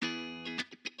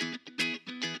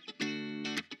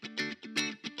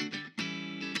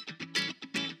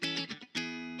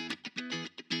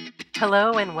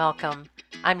Hello and welcome.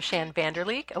 I'm Shan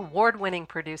Vanderleek, award-winning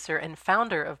producer and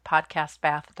founder of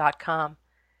PodcastBath.com.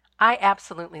 I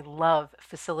absolutely love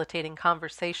facilitating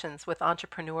conversations with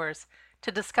entrepreneurs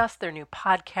to discuss their new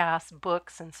podcasts,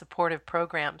 books, and supportive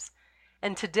programs.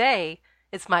 And today,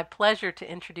 it's my pleasure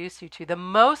to introduce you to the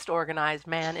most organized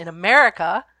man in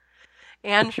America,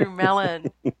 Andrew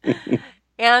Mellon.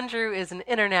 Andrew is an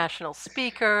international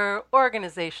speaker,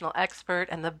 organizational expert,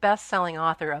 and the best-selling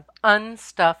author of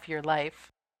Unstuff Your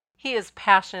Life. He is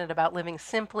passionate about living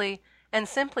simply and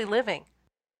simply living.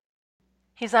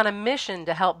 He's on a mission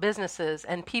to help businesses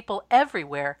and people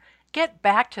everywhere get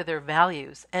back to their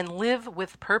values and live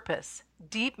with purpose,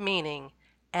 deep meaning,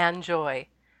 and joy.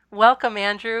 Welcome,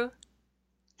 Andrew.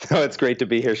 Oh, it's great to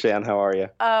be here, Shan. How are you?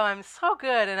 Oh, I'm so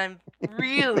good, and I'm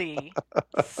really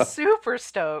super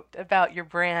stoked about your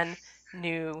brand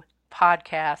new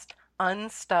podcast,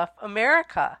 Unstuff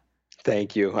America.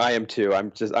 Thank you. I am too.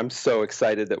 I'm so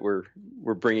excited that we're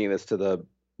bringing this to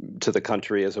the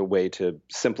country as a way to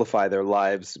simplify their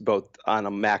lives, both on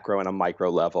a macro and a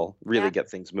micro level, really get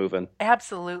things moving.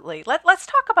 Absolutely. Let's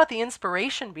talk about the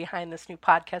inspiration behind this new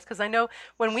podcast, because I know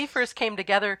when we first came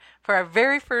together for our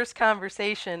very first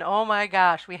conversation, oh my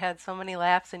gosh, we had so many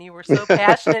laughs and you were so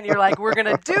passionate and you're like, we're going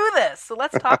to do this. So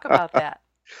let's talk about that.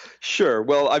 Sure.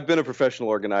 Well, I've been a professional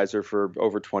organizer for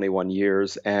over 21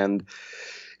 years, and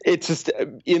it's just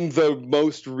in the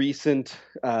most recent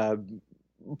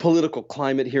political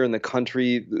climate here in the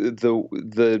country,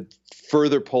 the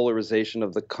further polarization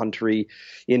of the country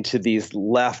into these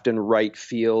left and right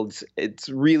fields, it's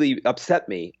really upset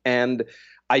me. And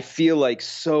I feel like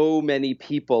so many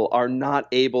people are not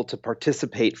able to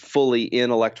participate fully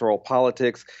in electoral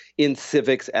politics, in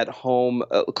civics at home,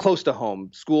 close to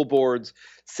home, school boards,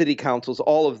 city councils,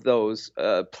 all of those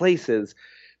places,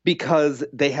 because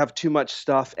they have too much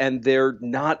stuff and they're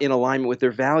not in alignment with their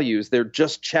values. They're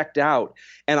just checked out.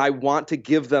 And I want to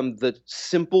give them the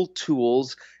simple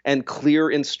tools and clear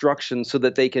instructions so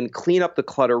that they can clean up the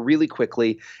clutter really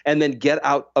quickly and then get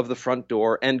out of the front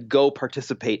door and go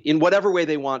participate in whatever way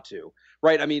they want to,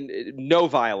 right? I mean, no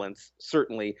violence,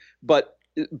 certainly, but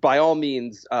by all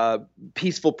means,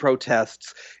 peaceful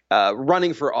protests,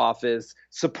 running for office,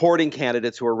 supporting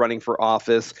candidates who are running for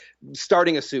office,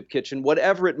 starting a soup kitchen,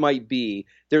 whatever it might be.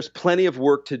 There's plenty of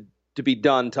work to be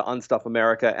done to unstuff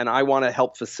America, and I want to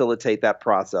help facilitate that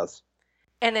process.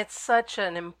 And it's such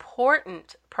an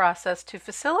important process to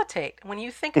facilitate. When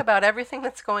you think about everything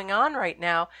that's going on right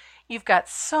now, you've got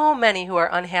so many who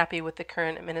are unhappy with the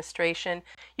current administration.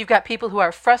 You've got people who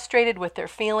are frustrated with their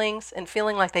feelings and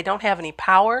feeling like they don't have any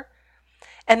power.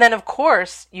 And then, of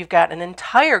course, you've got an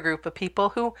entire group of people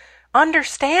who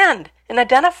understand and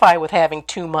identify with having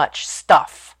too much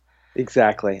stuff.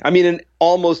 Exactly. I mean, and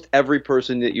almost every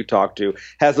person that you talk to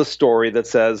has a story that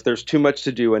says there's too much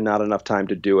to do and not enough time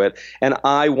to do it. And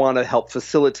I want to help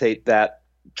facilitate that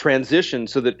transition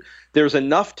so that there's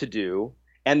enough to do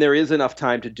and there is enough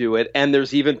time to do it. And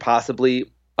there's even possibly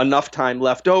enough time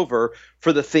left over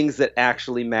for the things that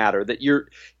actually matter,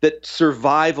 that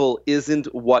survival isn't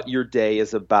what your day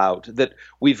is about, that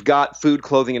we've got food,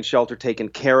 clothing, and shelter taken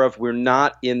care of. We're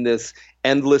not in this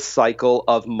endless cycle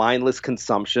of mindless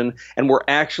consumption, and we're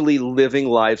actually living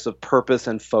lives of purpose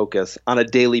and focus on a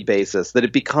daily basis, that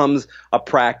it becomes a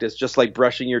practice, just like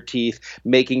brushing your teeth,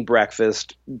 making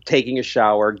breakfast, taking a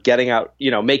shower, getting out,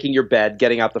 making your bed,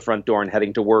 getting out the front door and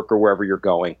heading to work or wherever you're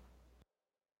going.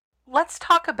 Let's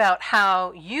talk about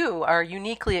how you are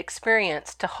uniquely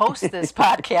experienced to host this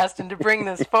podcast and to bring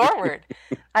this forward.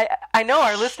 I know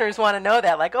our listeners want to know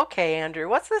that. Like, okay, Andrew,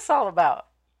 what's this all about?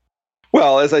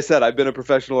 Well, as I said, I've been a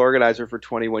professional organizer for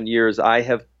 21 years. I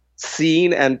have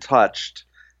seen and touched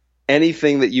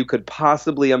anything that you could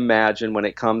possibly imagine when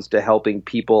it comes to helping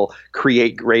people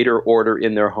create greater order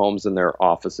in their homes and their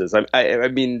offices. I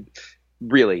mean,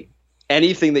 really.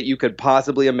 Anything that you could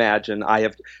possibly imagine, I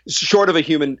have, short of a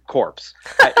human corpse.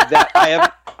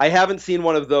 I haven't seen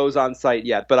one of those on site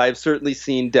yet, but I've certainly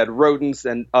seen dead rodents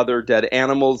and other dead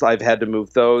animals. I've had to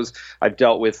move those. I've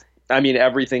dealt with,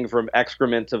 everything from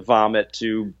excrement to vomit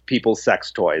to people's sex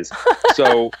toys.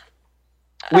 So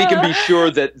we can be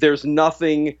sure that there's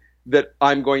nothing that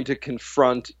I'm going to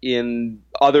confront in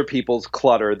other people's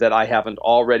clutter that I haven't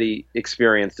already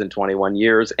experienced in 21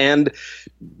 years. And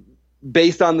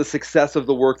based on the success of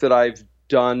the work that I've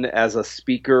done as a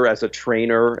speaker, as a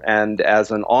trainer, and as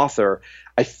an author,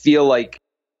 I feel like,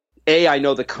 A, I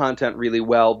know the content really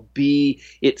well. B,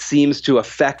 it seems to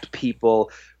affect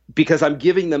people because I'm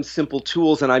giving them simple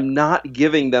tools and I'm not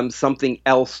giving them something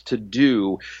else to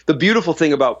do. The beautiful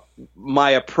thing about my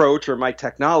approach, or my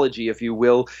technology, if you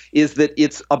will, is that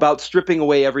it's about stripping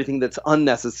away everything that's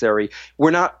unnecessary.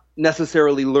 We're not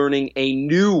necessarily learning a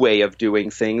new way of doing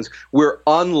things. We're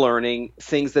unlearning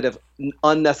things that have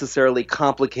unnecessarily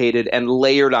complicated and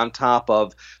layered on top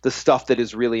of the stuff that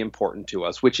is really important to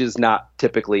us, which is not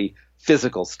typically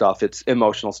physical stuff. It's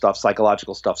emotional stuff,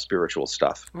 psychological stuff, spiritual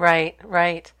stuff. Right,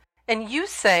 right. And you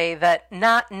say that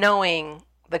not knowing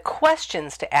the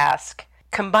questions to ask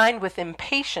combined with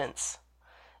impatience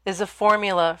is a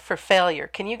formula for failure.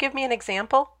 Can you give me an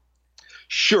example?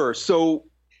 Sure. So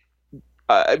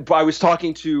I was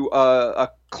talking to a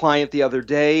client the other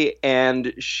day,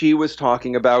 and she was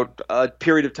talking about a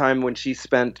period of time when she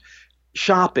spent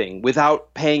shopping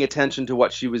without paying attention to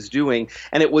what she was doing.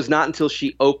 And it was not until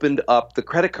she opened up the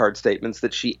credit card statements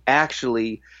that she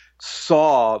actually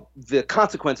saw the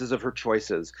consequences of her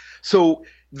choices. So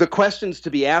the questions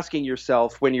to be asking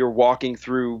yourself when you're walking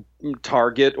through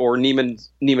Target or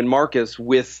Neiman Marcus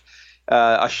with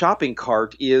a shopping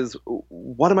cart is,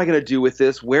 what am I going to do with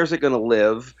this? Where's it going to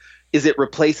live? Is it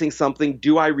replacing something?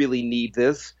 Do I really need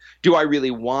this? Do I really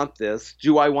want this?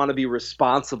 Do I want to be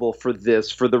responsible for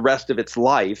this for the rest of its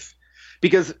life?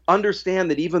 Because understand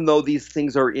that even though these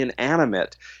things are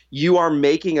inanimate, you are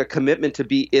making a commitment to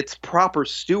be its proper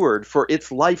steward for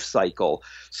its life cycle.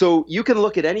 So you can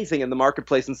look at anything in the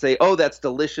marketplace and say, oh, that's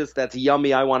delicious, that's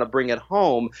yummy, I want to bring it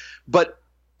home. But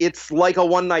it's like a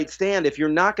one-night stand. If you're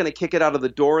not going to kick it out of the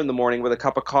door in the morning with a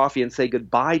cup of coffee and say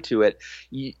goodbye to it,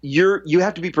 you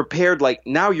have to be prepared. Like,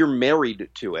 now you're married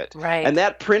to it. Right. And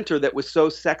that printer that was so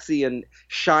sexy and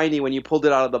shiny when you pulled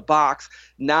it out of the box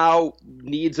now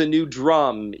needs a new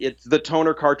drum. The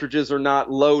toner cartridges are not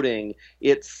loading.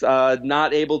 It's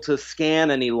not able to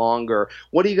scan any longer.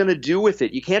 What are you going to do with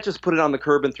it? You can't just put it on the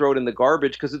curb and throw it in the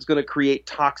garbage, because it's going to create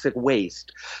toxic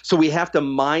waste. So we have to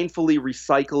mindfully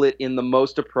recycle it in the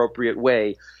most appropriate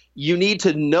way. You need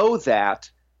to know that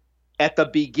at the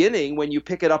beginning, when you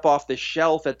pick it up off the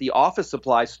shelf at the office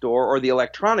supply store or the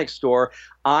electronics store,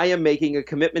 I am making a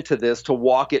commitment to this to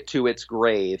walk it to its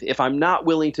grave. If I'm not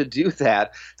willing to do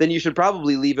that, then you should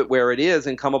probably leave it where it is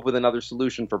and come up with another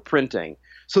solution for printing.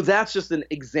 So that's just an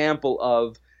example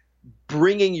of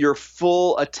bringing your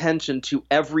full attention to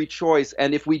every choice.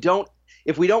 And if we don't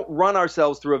run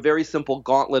ourselves through a very simple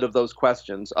gauntlet of those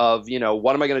questions of,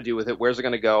 what am I going to do with it? Where's it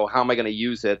going to go? How am I going to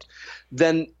use it?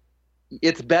 Then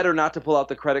it's better not to pull out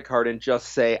the credit card and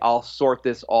just say, I'll sort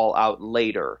this all out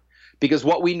later. Because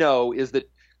what we know is that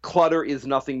clutter is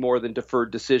nothing more than deferred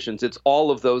decisions. It's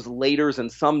all of those laters and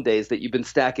somedays that you've been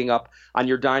stacking up on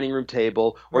your dining room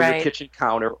table or Right. your kitchen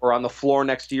counter or on the floor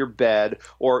next to your bed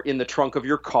or in the trunk of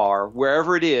your car,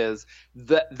 wherever it is.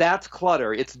 That's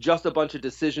clutter. It's just a bunch of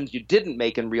decisions you didn't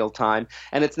make in real time,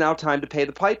 and it's now time to pay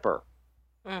the piper.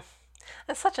 Mm.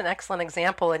 That's such an excellent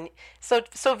example, and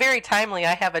so very timely.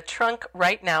 I have a trunk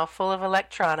right now full of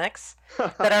electronics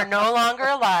that are no longer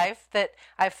alive, that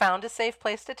I've found a safe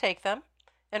place to take them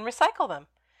and recycle them,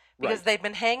 because Right. they've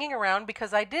been hanging around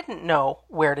because I didn't know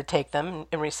where to take them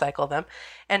and recycle them,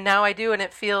 and now I do, and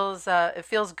it feels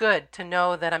good to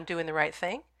know that I'm doing the right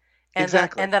thing, and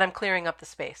Exactly. that I'm clearing up the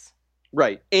space.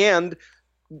 Right. And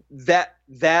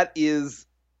that is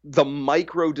the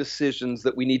micro decisions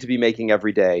that we need to be making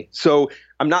every day. So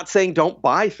I'm not saying don't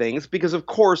buy things, because of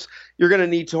course you're going to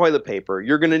need toilet paper,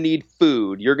 you're going to need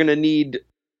food, you're going to need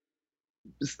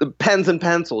pens and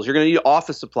pencils, you're going to need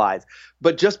office supplies.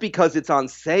 But just because it's on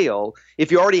sale,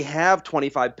 if you already have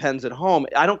 25 pens at home,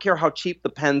 I don't care how cheap the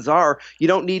pens are, you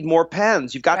don't need more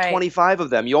pens. You've got Right. 25 of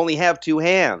them. You only have two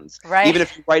hands. Right. Even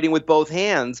if you're writing with both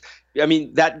hands, I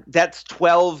mean, that's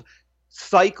 12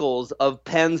 cycles of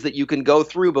pens that you can go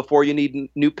through before you need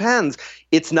new pens.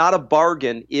 It's not a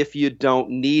bargain if you don't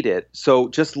need it. So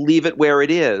just leave it where it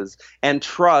is and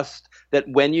trust that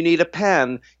when you need a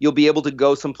pen, you'll be able to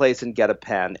go someplace and get a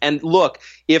pen. And look,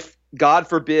 if God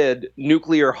forbid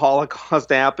nuclear holocaust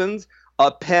happens,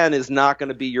 a pen is not going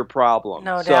to be your problem.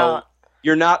 No So doubt.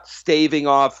 you're not staving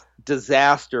off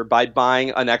disaster by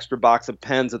buying an extra box of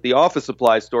pens at the office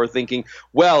supply store thinking,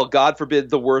 well, God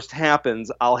forbid the worst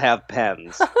happens, I'll have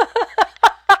pens.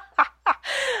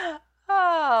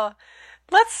 Oh,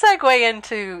 let's segue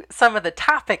into some of the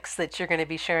topics that you're going to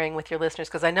be sharing with your listeners,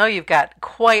 because I know you've got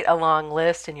quite a long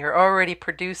list and you're already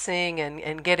producing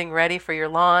and getting ready for your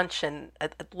launch, and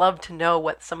I'd love to know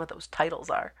what some of those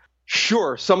titles are.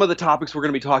 Sure. Some of the topics we're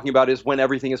going to be talking about is when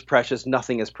everything is precious,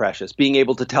 nothing is precious. Being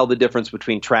able to tell the difference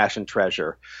between trash and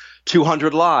treasure.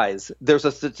 200 lies. There's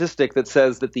a statistic that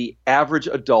says that the average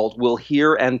adult will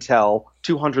hear and tell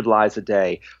 200 lies a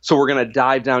day. So we're going to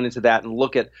dive down into that and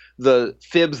look at the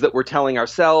fibs that we're telling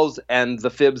ourselves and the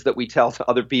fibs that we tell to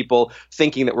other people,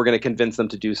 thinking that we're going to convince them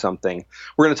to do something.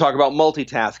 We're going to talk about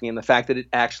multitasking and the fact that it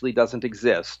actually doesn't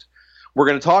exist. We're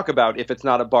going to talk about if it's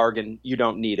not a bargain, you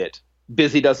don't need it.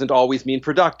 Busy doesn't always mean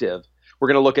productive. We're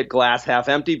going to look at glass half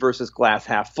empty versus glass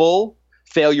half full,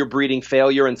 failure breeding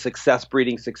failure and success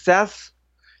breeding success.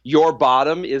 Your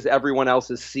bottom is everyone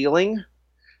else's ceiling.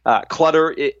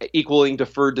 Clutter equaling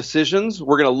deferred decisions.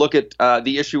 We're going to look at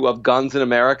the issue of guns in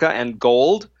America and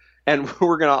gold. And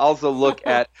we're going to also look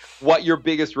at what your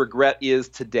biggest regret is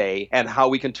today and how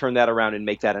we can turn that around and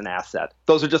make that an asset.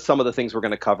 Those are just some of the things we're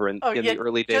going to cover in the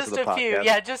early days of the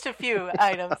podcast. Just a few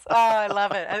items. Oh, I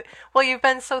love it. Well, you've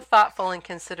been so thoughtful and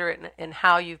considerate in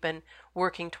how you've been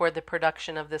working toward the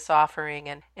production of this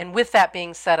offering. And with that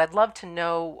being said, I'd love to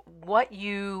know what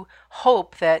you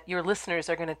hope that your listeners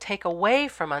are going to take away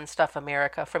from Unstuff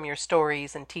America, from your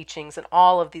stories and teachings and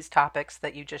all of these topics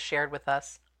that you just shared with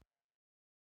us.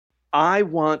 I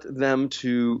want them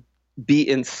to be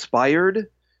inspired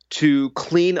to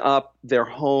clean up their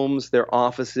homes, their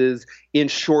offices in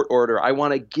short order. I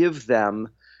want to give them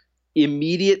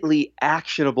immediately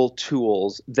actionable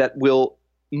tools that will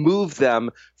move them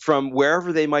from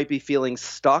wherever they might be feeling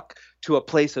stuck to a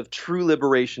place of true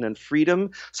liberation and freedom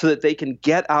so that they can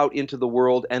get out into the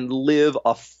world and live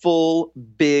a full,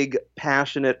 big,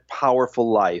 passionate,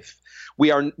 powerful life.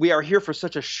 We are here for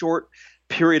such a short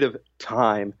period of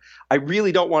time. I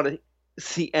really don't want to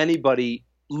see anybody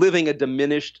living a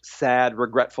diminished, sad,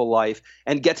 regretful life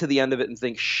and get to the end of it and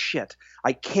think, shit,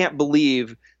 I can't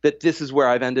believe that this is where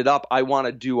I've ended up. I want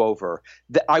a do-over.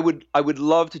 I would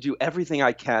love to do everything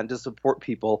I can to support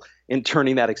people in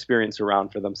turning that experience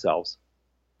around for themselves.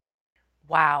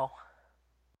 Wow.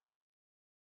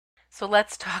 So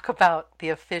let's talk about the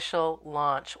official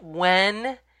launch.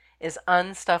 When is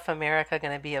Unstuff America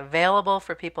going to be available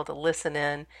for people to listen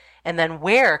in? And then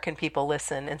where can people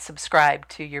listen and subscribe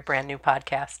to your brand new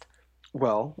podcast?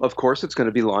 Well, of course, it's going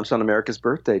to be launched on America's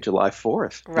birthday, July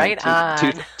 4th. Right on.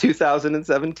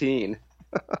 2017.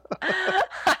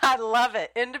 I love it.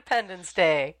 Independence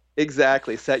Day.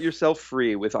 Exactly. Set yourself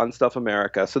free with Unstuff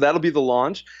America. So that'll be the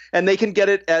launch. And they can get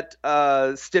it at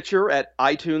Stitcher, at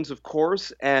iTunes, of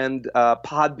course, and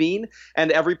Podbean,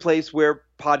 and every place where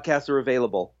podcasts are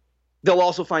available. They'll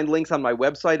also find links on my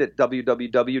website at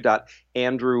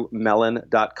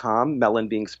www.andrewmellen.com, Mellon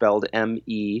being spelled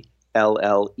Mellen.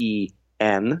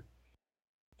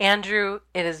 Andrew,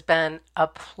 it has been a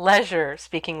pleasure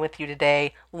speaking with you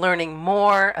today, learning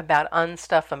more about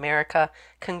Unstuff America.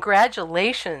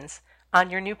 Congratulations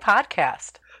on your new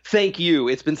podcast. Thank you.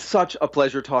 It's been such a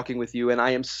pleasure talking with you, and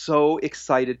I am so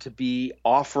excited to be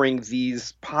offering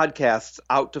these podcasts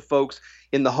out to folks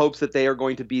in the hopes that they are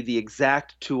going to be the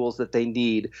exact tools that they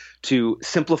need to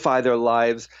simplify their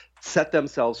lives, set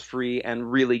themselves free,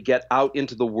 and really get out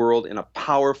into the world in a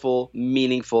powerful,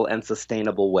 meaningful, and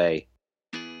sustainable way.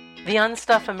 The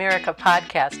Unstuff America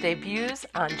podcast debuts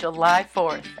on July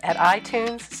 4th at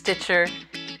iTunes, Stitcher,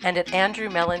 and at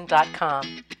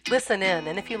andrewmellen.com. Listen in,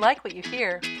 and if you like what you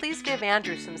hear, please give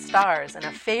Andrew some stars and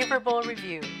a favorable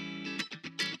review.